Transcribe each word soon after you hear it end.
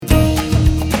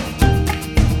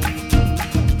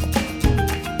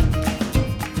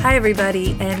Hi,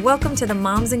 everybody, and welcome to the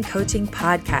Moms in Coaching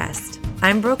podcast.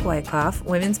 I'm Brooke Wyckoff,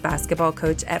 women's basketball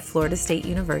coach at Florida State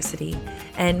University,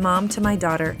 and mom to my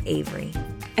daughter, Avery.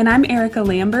 And I'm Erica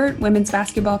Lambert, women's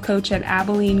basketball coach at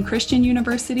Abilene Christian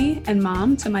University, and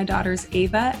mom to my daughters,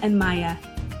 Ava and Maya.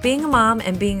 Being a mom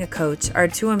and being a coach are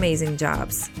two amazing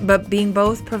jobs, but being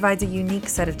both provides a unique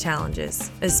set of challenges,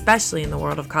 especially in the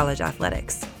world of college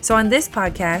athletics. So on this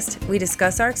podcast, we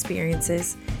discuss our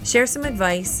experiences, share some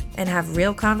advice, and have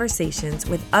real conversations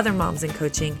with other moms in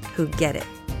coaching who get it.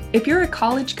 If you're a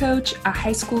college coach, a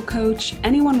high school coach,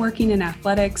 anyone working in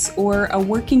athletics, or a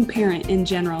working parent in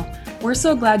general, we're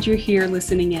so glad you're here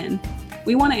listening in.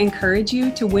 We want to encourage you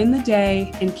to win the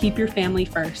day and keep your family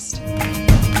first.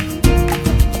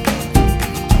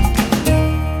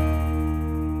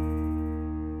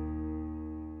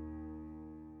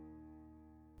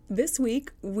 This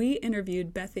week, we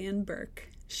interviewed Beth Ann Burke.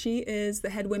 She is the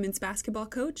head women's basketball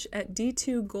coach at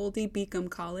D2 Goldie Beacom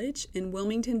College in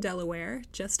Wilmington, Delaware,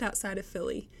 just outside of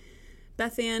Philly.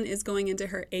 Beth Ann is going into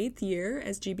her 8th year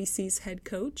as GBC's head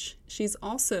coach. She's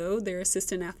also their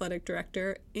assistant athletic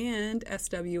director and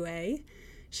SWA.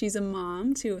 She's a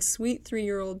mom to a sweet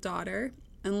 3-year-old daughter.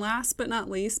 And last but not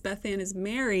least, Beth Ann is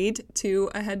married to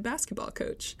a head basketball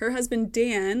coach. Her husband,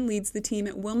 Dan, leads the team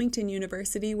at Wilmington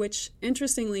University, which,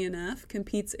 interestingly enough,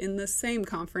 competes in the same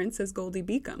conference as Goldie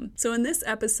Beacom. So in this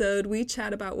episode, we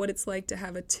chat about what it's like to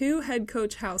have a 2-head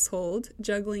coach household,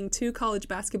 juggling 2 college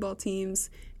basketball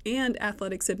teams and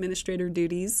athletics administrator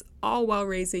duties, all while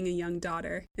raising a young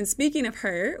daughter. And speaking of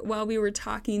her, while we were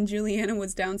talking, Juliana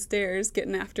was downstairs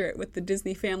getting after it with the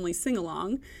Disney Family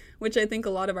Sing-Along, which I think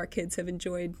a lot of our kids have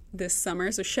enjoyed this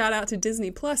summer, so shout out to Disney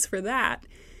Plus for that.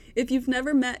 If you've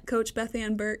never met Coach Beth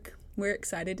Ann Burke, we're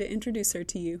excited to introduce her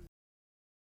to you.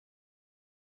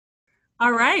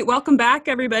 All right, welcome back,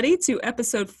 everybody, to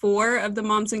episode 4 of the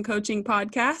Moms in Coaching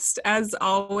podcast. As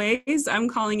always, I'm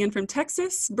calling in from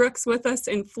Texas. Brooke's with us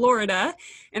in Florida,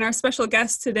 and our special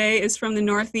guest today is from the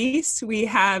Northeast. We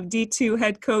have D2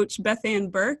 head coach Beth Ann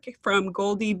Burke from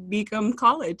Goldie Beacom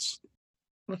College.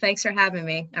 Well, thanks for having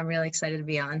me. I'm really excited to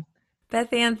be on.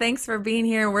 Beth Ann, thanks for being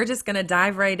here. We're just going to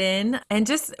dive right in and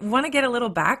just want to get a little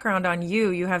background on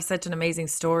you. You have such an amazing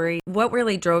story. What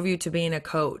really drove you to being a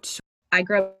coach? I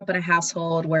grew up in a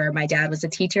household where my dad was a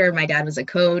teacher, my dad was a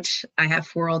coach. I have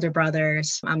 4 older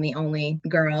brothers. I'm the only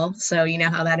girl. So you know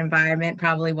how that environment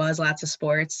probably was, lots of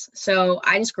sports. So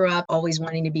I just grew up always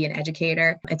wanting to be an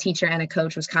educator. A teacher and a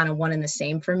coach was kind of one and the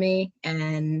same for me.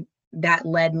 And that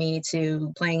led me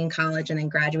to playing in college and then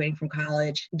graduating from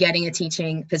college, getting a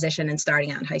teaching position and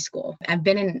starting out in high school. I've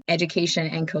been in education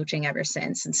and coaching ever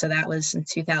since. And so that was in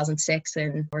 2006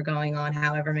 and we're going on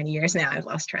however many years now. I've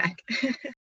lost track.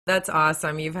 That's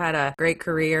awesome. You've had a great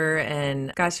career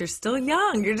and gosh, you're still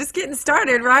young. You're just getting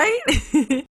started,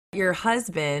 right? Your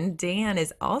husband, Dan,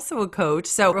 is also a coach.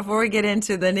 So before we get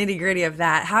into the nitty-gritty of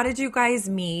that, how did you guys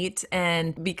meet?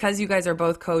 And because you guys are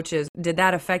both coaches, did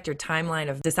that affect your timeline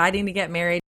of deciding to get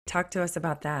married? Talk to us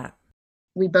about that.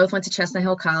 We both went to Chestnut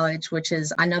Hill College, which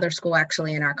is another school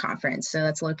actually in our conference. So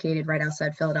that's located right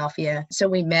outside Philadelphia. So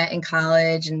we met in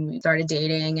college and we started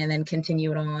dating and then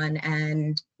continued on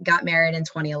and got married in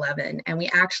 2011. And we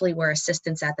actually were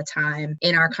assistants at the time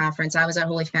in our conference. I was at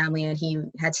Holy Family and he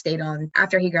had stayed on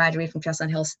after he graduated from Chestnut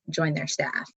Hill, joined their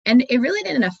staff. And it really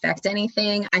didn't affect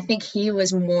anything. I think he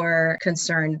was more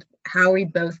concerned, how are we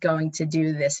both going to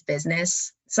do this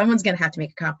business? Someone's going to have to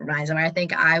make a compromise. And I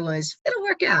think it'll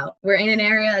work out. We're in an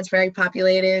area that's very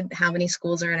populated. How many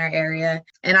schools are in our area?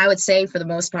 And I would say for the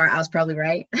most part, I was probably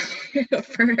right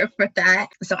for that.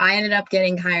 So I ended up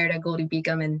getting hired at Goldie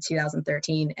Beacom in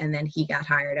 2013. And then he got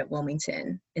hired at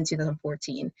Wilmington in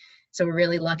 2014. So we're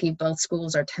really lucky. Both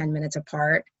schools are 10 minutes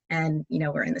apart. And,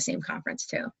 we're in the same conference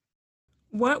too.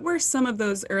 What were some of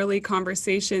those early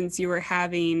conversations you were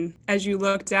having as you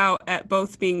looked out at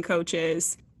both being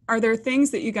coaches? Are there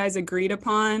things that you guys agreed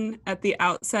upon at the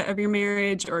outset of your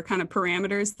marriage or kind of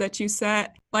parameters that you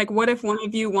set? Like, what if one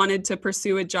of you wanted to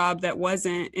pursue a job that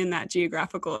wasn't in that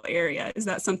geographical area? Is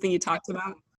that something you talked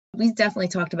about? We definitely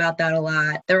talked about that a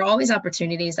lot. There are always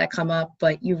opportunities that come up,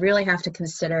 but you really have to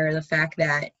consider the fact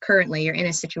that currently you're in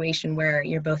a situation where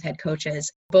you're both head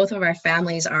coaches. Both of our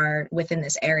families are within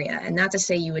this area. And not to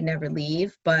say you would never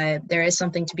leave, but there is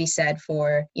something to be said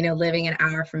for, living an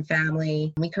hour from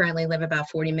family. We currently live about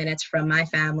 40 minutes from my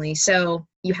family. So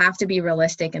you have to be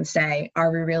realistic and say,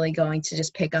 are we really going to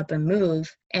just pick up and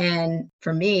move? And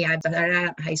for me, I started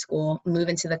out high school, move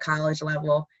into the college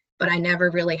level, but I never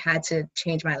really had to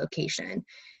change my location.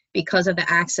 because of the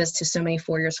access to so many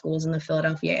four-year schools in the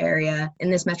Philadelphia area,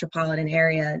 in this metropolitan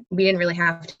area, we didn't really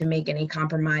have to make any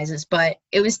compromises. But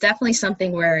it was definitely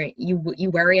something where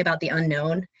you worry about the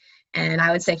unknown. And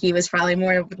I would say he was probably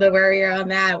more the worrier on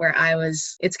that, where I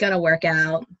was, it's going to work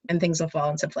out and things will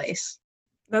fall into place.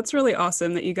 That's really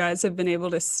awesome that you guys have been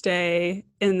able to stay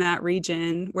in that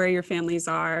region where your families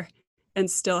are and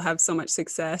still have so much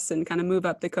success and kind of move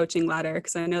up the coaching ladder,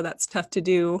 because I know that's tough to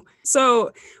do.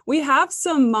 So we have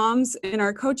some moms in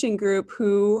our coaching group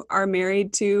who are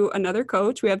married to another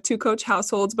coach. We have 2 coach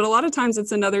households, but a lot of times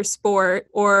it's another sport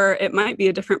or it might be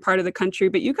a different part of the country,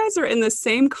 but you guys are in the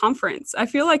same conference. I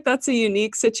feel like that's a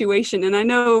unique situation. And I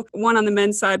know one on the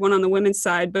men's side, one on the women's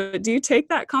side, but do you take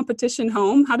that competition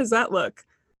home? How does that look?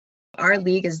 Our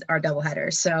league is our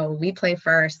doubleheader. So we play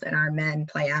first and our men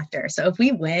play after. So if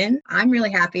we win, I'm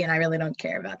really happy and I really don't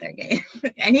care about their game.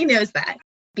 And he knows that.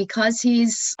 Because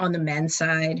he's on the men's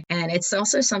side, and it's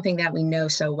also something that we know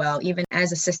so well, even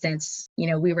as assistants,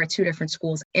 we were at 2 different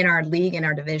schools in our league and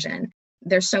our division.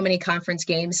 There's so many conference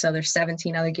games, so there's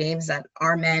 17 other games that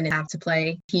our men have to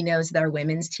play. He knows their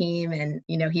women's team and,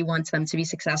 he wants them to be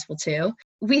successful too.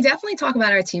 We definitely talk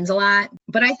about our teams a lot,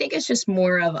 but I think it's just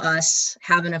more of us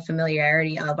having a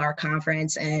familiarity of our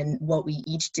conference and what we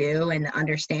each do, and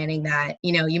understanding that,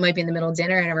 you might be in the middle of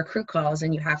dinner and a recruit calls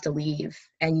and you have to leave,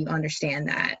 and you understand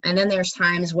that. And then there's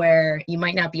times where you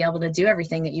might not be able to do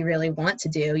everything that you really want to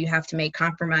do. You have to make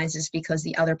compromises because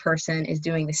the other person is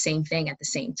doing the same thing at the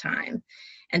same time.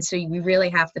 And so we really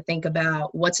have to think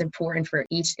about what's important for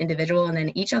each individual and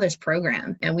then each other's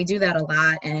program. And we do that a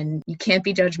lot. And you can't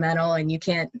be judgmental and you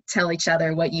can't tell each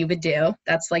other what you would do.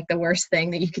 That's like the worst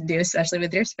thing that you can do, especially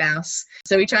with your spouse.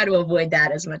 So we try to avoid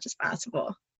that as much as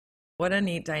possible. What a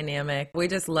neat dynamic. We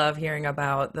just love hearing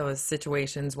about those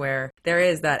situations where there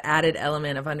is that added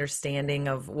element of understanding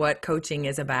of what coaching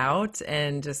is about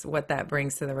and just what that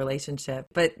brings to the relationship.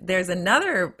 But there's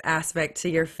another aspect to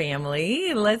your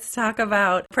family. Let's talk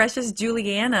about Precious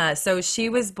Juliana. So she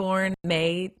was born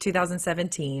May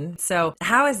 2017. So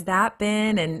how has that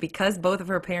been? And because both of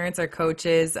her parents are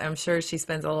coaches, I'm sure she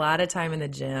spends a lot of time in the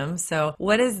gym. So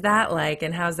what is that like,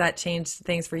 and how's that changed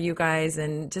things for you guys?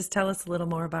 And just tell us a little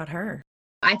more about her.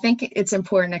 I think it's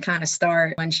important to kind of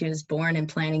start when she was born and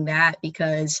planning that,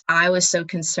 because I was so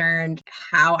concerned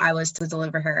how I was to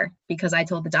deliver her, because I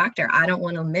told the doctor, I don't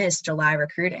want to miss July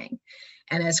recruiting.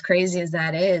 And as crazy as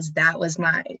that is, that was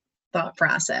my thought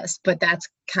process. But that's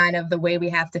kind of the way we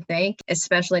have to think,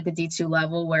 especially at the D2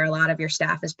 level where a lot of your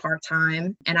staff is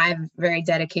part-time. And I have very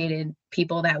dedicated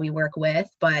people that we work with,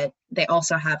 but they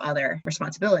also have other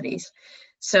responsibilities.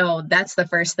 So that's the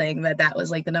first thing that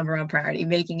was like the number 1 priority,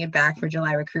 making it back for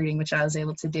July recruiting, which I was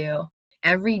able to do.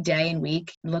 Every day and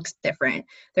week looks different.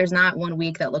 There's not one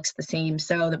week that looks the same.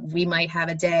 So we might have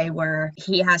a day where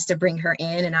he has to bring her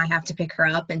in and I have to pick her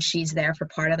up and she's there for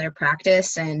part of their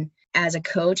practice. And as a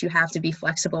coach, you have to be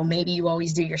flexible. Maybe you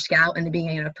always do your scout in the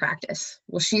beginning of practice.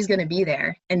 Well, she's going to be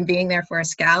there, and being there for a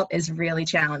scout is really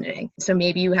challenging. So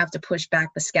maybe you have to push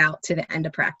back the scout to the end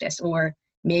of practice, or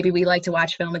maybe we like to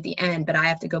watch film at the end, but I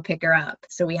have to go pick her up.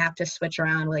 So we have to switch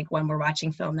around like when we're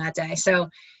watching film that day. So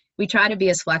we try to be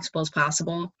as flexible as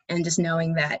possible, and just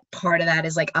knowing that part of that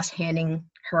is like us handing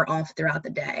her off throughout the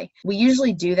day. We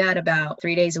usually do that about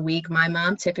 3 days a week. My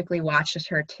mom typically watches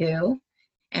her too,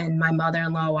 and my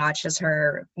mother-in-law watches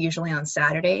her usually on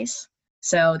Saturdays.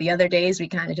 So the other days we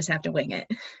kind of just have to wing it.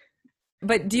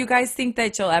 But do you guys think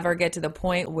that you'll ever get to the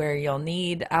point where you'll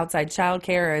need outside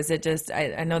childcare, or is it just,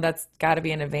 I know that's got to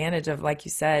be an advantage of, like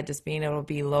you said, just being able to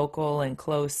be local and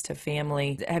close to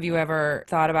family. Have you ever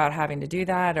thought about having to do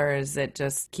that, or is it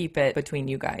just keep it between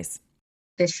you guys?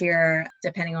 This year,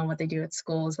 depending on what they do at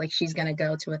schools, like she's going to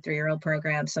go to a 3-year-old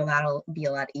program, so that'll be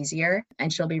a lot easier.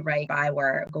 And she'll be right by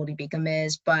where Goldie Beacom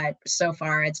is. But so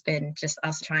far, it's been just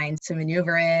us trying to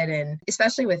maneuver it. And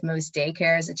especially with most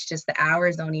daycares, it's just the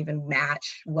hours don't even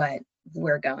match what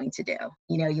we're going to do.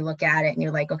 You look at it and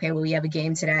you're like, okay, well, we have a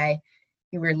game today.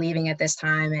 We're leaving at this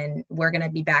time and we're going to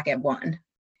be back at 1.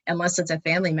 Unless it's a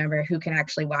family member who can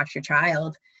actually watch your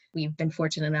child. We've been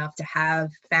fortunate enough to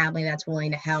have family that's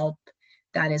willing to help,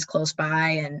 that is close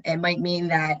by, and it might mean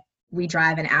that we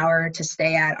drive an hour to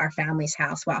stay at our family's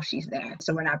house while she's there.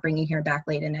 So we're not bringing her back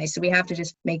late at night. So we have to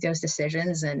just make those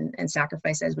decisions and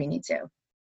sacrifice as we need to.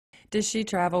 Does she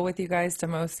travel with you guys to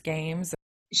most games?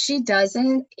 She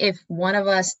doesn't. If one of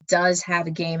us does have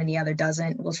a game and the other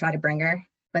doesn't, we'll try to bring her.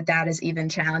 But that is even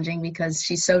challenging because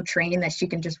she's so trained that she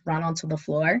can just run onto the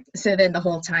floor. So then the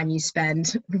whole time you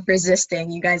spend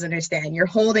resisting, you guys understand, you're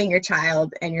holding your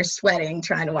child and you're sweating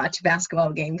trying to watch a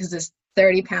basketball game because this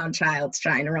 30-pound child's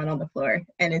trying to run on the floor.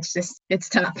 And it's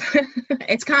tough.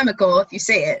 It's comical if you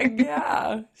see it.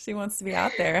 Yeah, she wants to be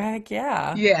out there. Heck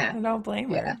yeah. Yeah. I don't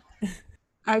blame Yeah. her.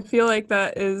 I feel like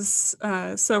that is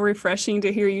so refreshing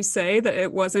to hear you say that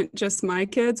it wasn't just my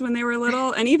kids when they were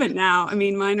little. And even now, I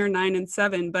mean, mine are 9 and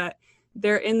 7, but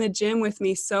they're in the gym with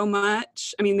me so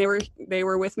much. I mean, they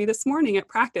were with me this morning at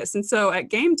practice. And so at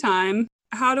game time,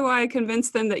 how do I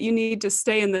convince them that you need to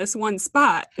stay in this one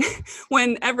spot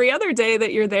when every other day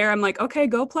that you're there, I'm like, okay,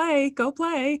 go play, go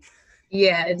play.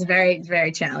 Yeah, it's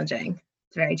very challenging.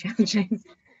 It's very challenging.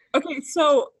 Okay,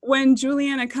 so when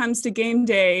Juliana comes to game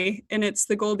day and it's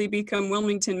the Goldie Beacom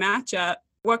Wilmington matchup,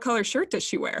 what color shirt does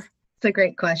she wear? It's a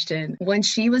great question. When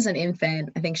she was an infant,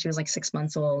 I think she was like 6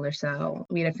 months old or so,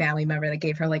 we had a family member that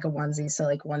gave her like a onesie. So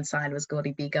like one side was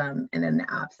Goldie Beacom and then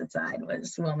the opposite side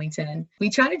was Wilmington.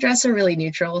 We try to dress her really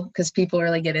neutral because people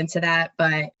really get into that.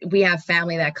 But we have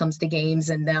family that comes to games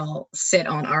and they'll sit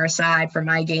on our side for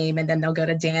my game and then they'll go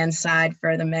to Dan's side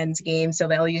for the men's game. So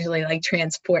they'll usually like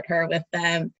transport her with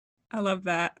them. I love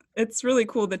that. It's really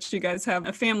cool that you guys have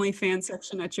a family fan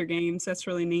section at your games. That's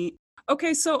really neat.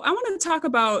 Okay, so I want to talk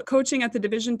about coaching at the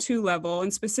Division II level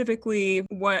and specifically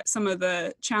what some of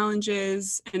the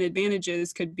challenges and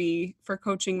advantages could be for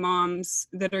coaching moms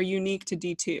that are unique to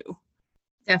D2.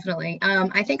 Definitely.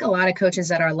 I think a lot of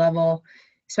coaches at our level,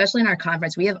 especially in our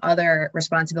conference, we have other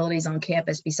responsibilities on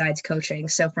campus besides coaching.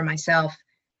 So for myself,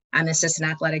 I'm the assistant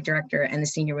athletic director and the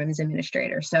senior women's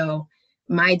administrator. So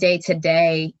my day to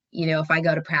day, if I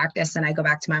go to practice and I go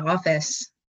back to my office,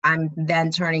 I'm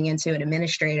then turning into an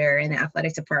administrator in the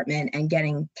athletic department and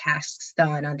getting tasks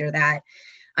done under that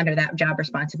job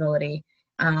responsibility.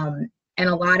 And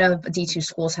a lot of D2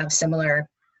 schools have similar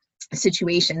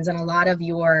situations, and a lot of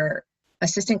your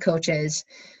assistant coaches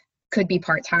could be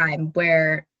part-time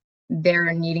where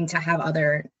they're needing to have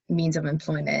other means of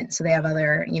employment. So they have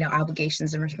other,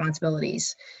 obligations and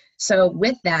responsibilities. So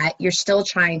with that, you're still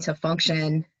trying to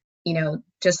function,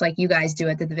 just like you guys do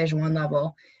at the Division I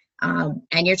level.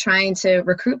 And you're trying to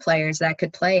recruit players that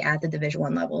could play at the Division I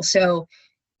level. So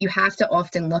you have to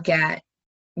often look at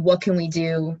what can we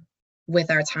do with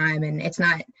our time. And it's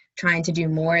not trying to do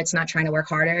more. It's not trying to work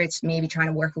harder. It's maybe trying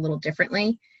to work a little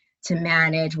differently to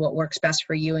manage what works best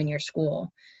for you and your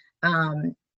school.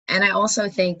 And I also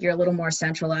think you're a little more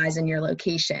centralized in your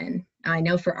location. I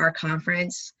know for our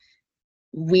conference,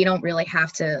 we don't really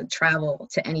have to travel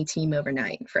to any team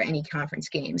overnight for any conference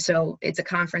game. So it's a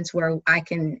conference where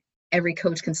every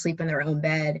coach can sleep in their own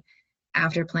bed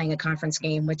after playing a conference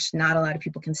game, which not a lot of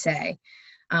people can say.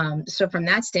 So from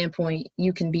that standpoint,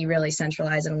 you can be really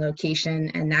centralized in a location,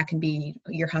 and that can be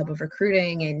your hub of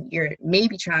recruiting, and you're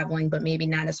maybe traveling, but maybe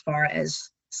not as far as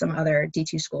some other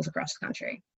D2 schools across the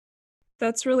country.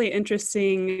 That's really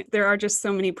interesting. There are just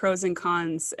so many pros and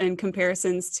cons and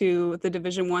comparisons to the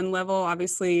Division I level.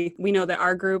 Obviously, we know that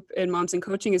our group in Moms in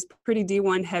Coaching is pretty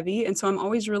D1 heavy. And so I'm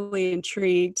always really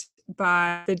intrigued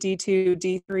by the D2,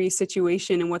 D3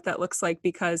 situation and what that looks like,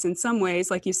 because in some ways,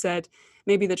 like you said,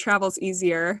 maybe the travel's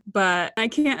easier, but I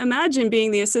can't imagine being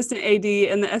the assistant AD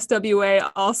and the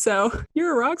SWA also.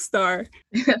 You're a rock star.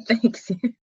 Thanks.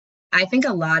 I think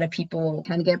a lot of people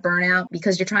can get burnout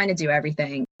because you're trying to do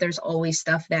everything. There's always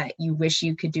stuff that you wish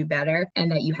you could do better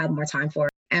and that you had more time for.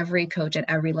 Every coach at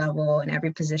every level and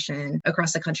every position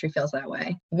across the country feels that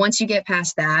way. Once you get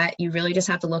past that, you really just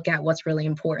have to look at what's really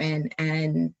important.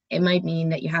 And it might mean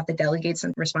that you have to delegate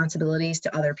some responsibilities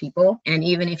to other people. And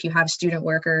even if you have student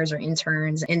workers or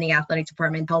interns in the athletic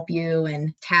department help you,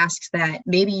 and tasks that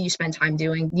maybe you spend time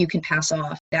doing, you can pass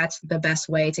off. That's the best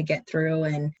way to get through,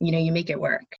 and you make it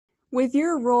work. With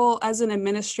your role as an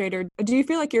administrator, do you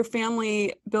feel like your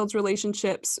family builds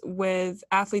relationships with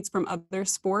athletes from other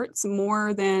sports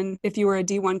more than if you were a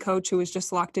D1 coach who was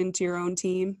just locked into your own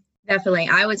team? Definitely.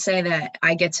 I would say that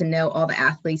I get to know all the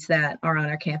athletes that are on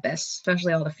our campus,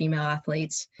 especially all the female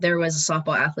athletes. There was a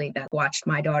softball athlete that watched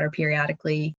my daughter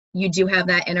periodically. You do have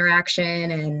that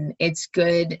interaction, and it's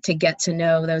good to get to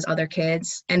know those other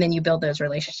kids, and then you build those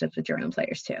relationships with your own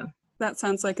players too. That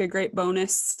sounds like a great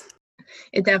bonus.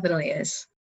 It definitely is.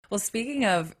 Well, speaking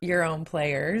of your own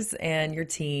players and your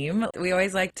team, we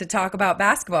always like to talk about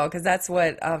basketball because that's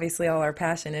what obviously all our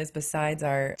passion is besides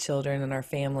our children and our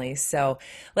families. So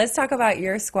let's talk about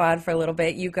your squad for a little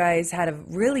bit. You guys had a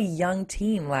really young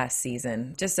team last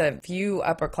season, just a few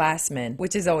upperclassmen,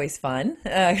 which is always fun.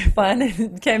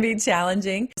 Fun can be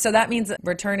challenging. So that means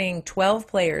returning 12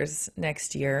 players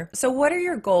next year. So what are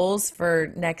your goals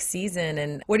for next season,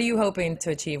 and what are you hoping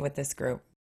to achieve with this group?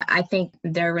 I think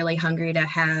they're really hungry to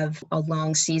have a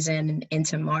long season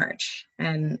into March.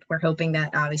 And we're hoping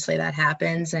that obviously that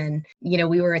happens. And,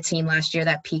 we were a team last year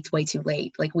that peaked way too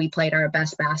late. Like we played our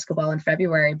best basketball in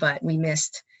February, but we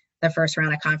missed the first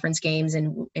round of conference games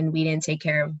and we didn't take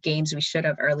care of games we should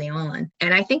have early on.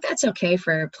 And I think that's okay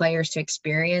for players to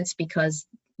experience because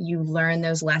you learn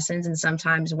those lessons. And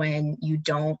sometimes when you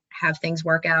don't have things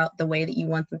work out the way that you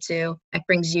want them to, it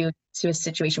brings you to a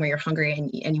situation where you're hungry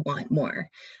and you want more.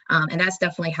 And that's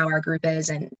definitely how our group is.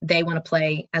 And they want to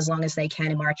play as long as they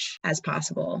can in March as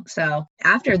possible. So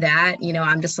after that,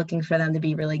 I'm just looking for them to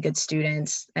be really good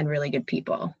students and really good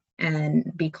people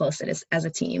and be close as a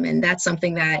team. And that's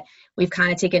something that we've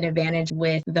kind of taken advantage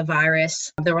with the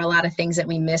virus. There were a lot of things that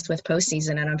we missed with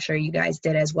postseason, and I'm sure you guys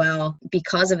did as well.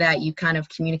 Because of that, you kind of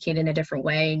communicate in a different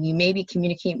way, and you maybe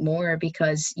communicate more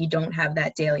because you don't have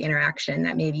that daily interaction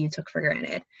that maybe you took for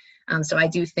granted. So I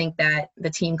do think that the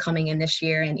team coming in this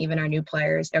year and even our new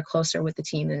players, they're closer with the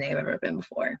team than they've ever been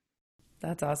before.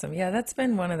 That's awesome. Yeah, that's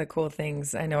been one of the cool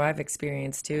things I know I've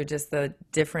experienced too, just the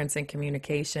difference in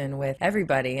communication with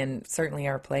everybody and certainly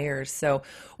our players. So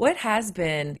what has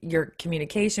been your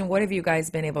communication? What have you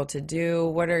guys been able to do?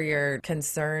 What are your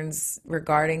concerns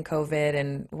regarding COVID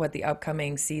and what the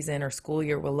upcoming season or school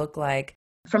year will look like?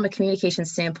 From a communication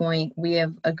standpoint, we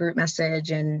have a group message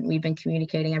and we've been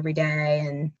communicating every day,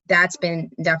 and that's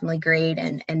been definitely great.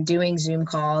 And doing Zoom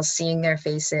calls, seeing their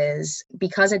faces,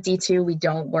 because at D2 we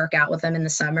don't work out with them in the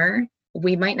summer,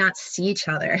 we might not see each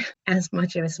other as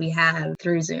much as we have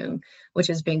through Zoom, which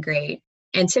has been great.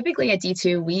 And typically at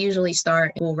D2, we usually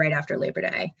start school right after Labor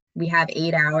Day. We have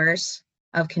 8 hours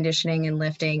of conditioning and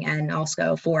lifting and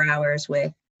also 4 hours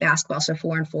with basketball, so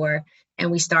 4 and 4,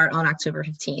 and we start on October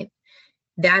 15th.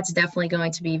 That's definitely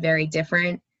going to be very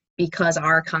different because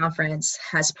our conference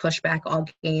has pushed back all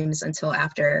games until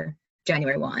after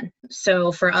January 1.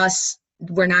 So for us,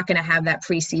 we're not going to have that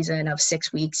preseason of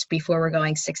 6 weeks before we're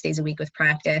going 6 days a week with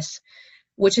practice,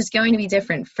 which is going to be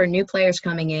different. For new players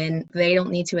coming in, they don't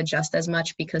need to adjust as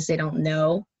much because they don't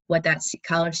know what that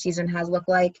college season has looked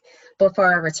like. But for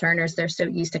our returners, they're so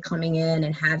used to coming in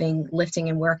and having lifting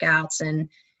and workouts and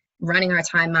running our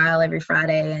time mile every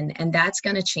Friday, and that's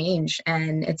going to change,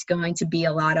 and it's going to be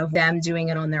a lot of them doing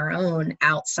it on their own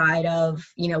outside of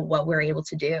what we're able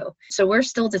to do. So we're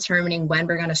still determining when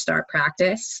we're going to start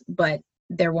practice, but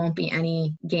there won't be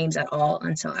any games at all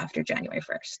until after January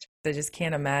 1st. I just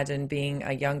can't imagine being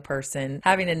a young person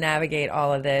having to navigate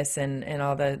all of this and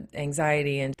all the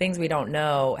anxiety and things we don't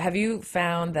know. Have you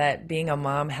found that being a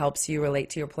mom helps you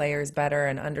relate to your players better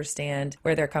and understand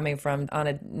where they're coming from on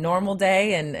a normal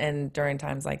day and during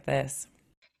times like this?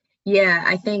 Yeah,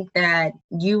 I think that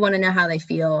you want to know how they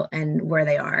feel and where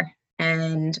they are.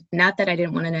 And not that I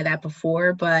didn't want to know that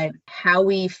before, but how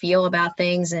we feel about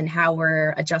things and how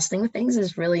we're adjusting with things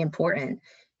is really important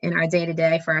in our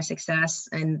day-to-day for our success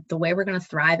and the way we're going to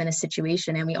thrive in a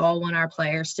situation. And we all want our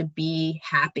players to be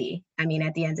happy. I mean,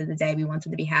 at the end of the day, we want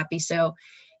them to be happy. So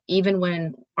even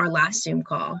when our last Zoom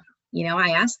call,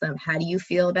 I asked them, how do you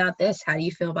feel about this? How do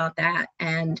you feel about that?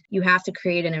 And you have to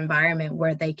create an environment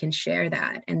where they can share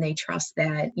that and they trust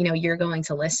that, you're going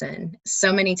to listen.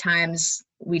 So many times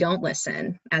we don't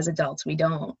listen as adults. We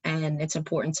don't. And it's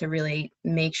important to really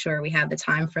make sure we have the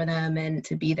time for them and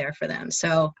to be there for them.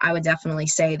 So I would definitely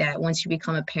say that once you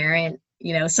become a parent,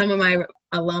 some of my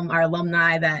our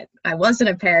alumni that I wasn't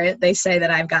a parent, they say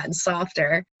that I've gotten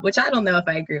softer, which I don't know if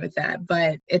I agree with that,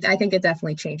 but I think it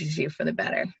definitely changes you for the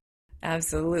better.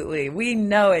 Absolutely. We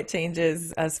know it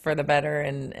changes us for the better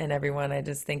and everyone. I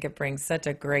just think it brings such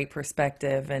a great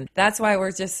perspective. And that's why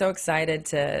we're just so excited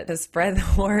to spread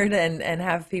the word and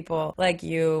have people like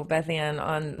you, Beth Ann,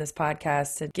 on this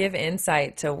podcast to give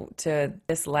insight to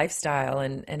this lifestyle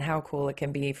and how cool it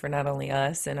can be for not only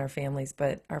us and our families,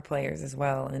 but our players as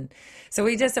well. And so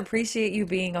we just appreciate you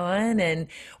being on. And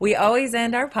we always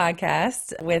end our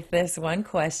podcast with this one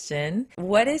question.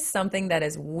 What is something that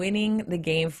is winning the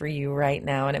game for you right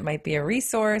now? And it might be a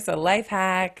resource, a life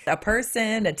hack, a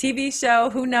person, a TV show,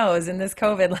 who knows in this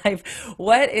COVID life.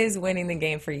 What is winning the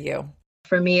game for you?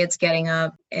 For me, it's getting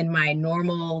up in my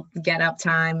normal get up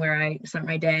time where I start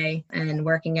my day and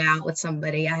working out with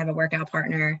somebody. I have a workout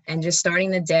partner and just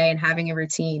starting the day and having a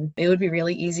routine. It would be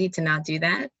really easy to not do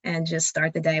that and just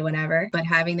start the day whenever, but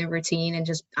having the routine and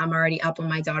just I'm already up when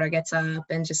my daughter gets up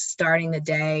and just starting the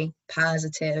day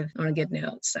positive on a good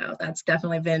note. So that's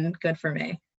definitely been good for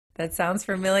me. That sounds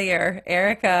familiar.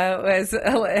 Erica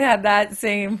had that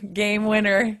same game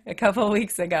winner a couple of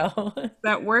weeks ago.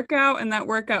 That workout and that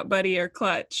workout buddy are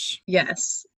clutch.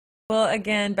 Yes. Well,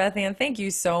 again, Beth Ann, thank you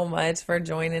so much for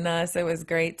joining us. It was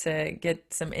great to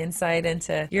get some insight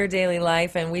into your daily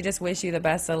life, and we just wish you the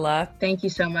best of luck. Thank you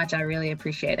so much. I really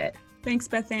appreciate it. Thanks,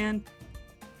 Beth Ann.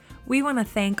 We want to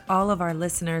thank all of our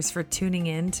listeners for tuning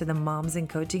in to the Moms in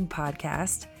Coaching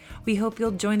podcast. We hope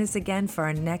you'll join us again for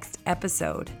our next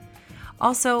episode.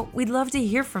 Also, we'd love to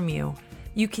hear from you.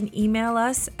 You can email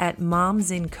us at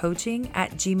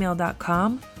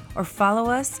momsincoaching@gmail.com or follow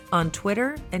us on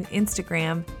Twitter and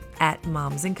Instagram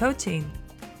 @momsincoaching.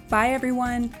 Bye,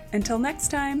 everyone. Until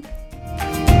next time.